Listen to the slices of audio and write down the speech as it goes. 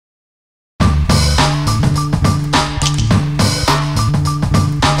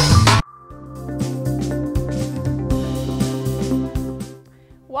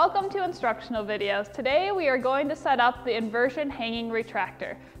Welcome to instructional videos. Today we are going to set up the inversion hanging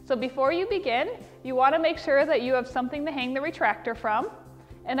retractor. So before you begin, you want to make sure that you have something to hang the retractor from.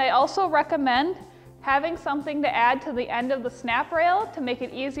 And I also recommend having something to add to the end of the snap rail to make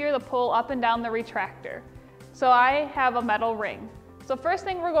it easier to pull up and down the retractor. So I have a metal ring. So first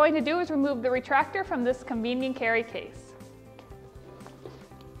thing we're going to do is remove the retractor from this convenient carry case.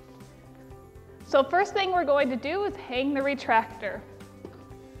 So first thing we're going to do is hang the retractor.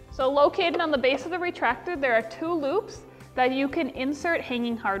 So located on the base of the retractor, there are two loops that you can insert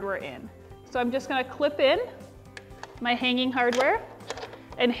hanging hardware in. So I'm just going to clip in my hanging hardware,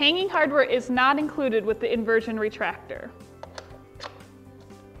 and hanging hardware is not included with the inversion retractor.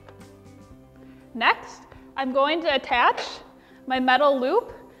 Next, I'm going to attach my metal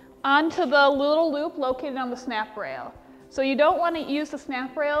loop onto the little loop located on the snap rail. So you don't want to use the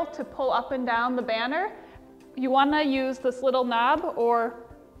snap rail to pull up and down the banner. You want to use this little knob or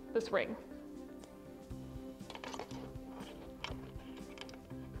this ring.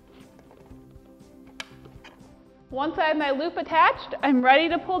 Once I have my loop attached, I'm ready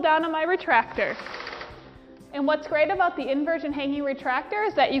to pull down on my retractor. And what's great about the inversion hanging retractor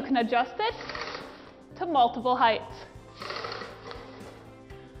is that you can adjust it to multiple heights.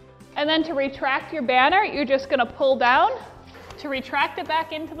 And then to retract your banner, you're just going to pull down to retract it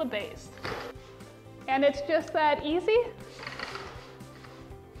back into the base. And it's just that easy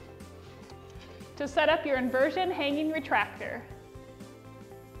to set up your inversion hanging retractor.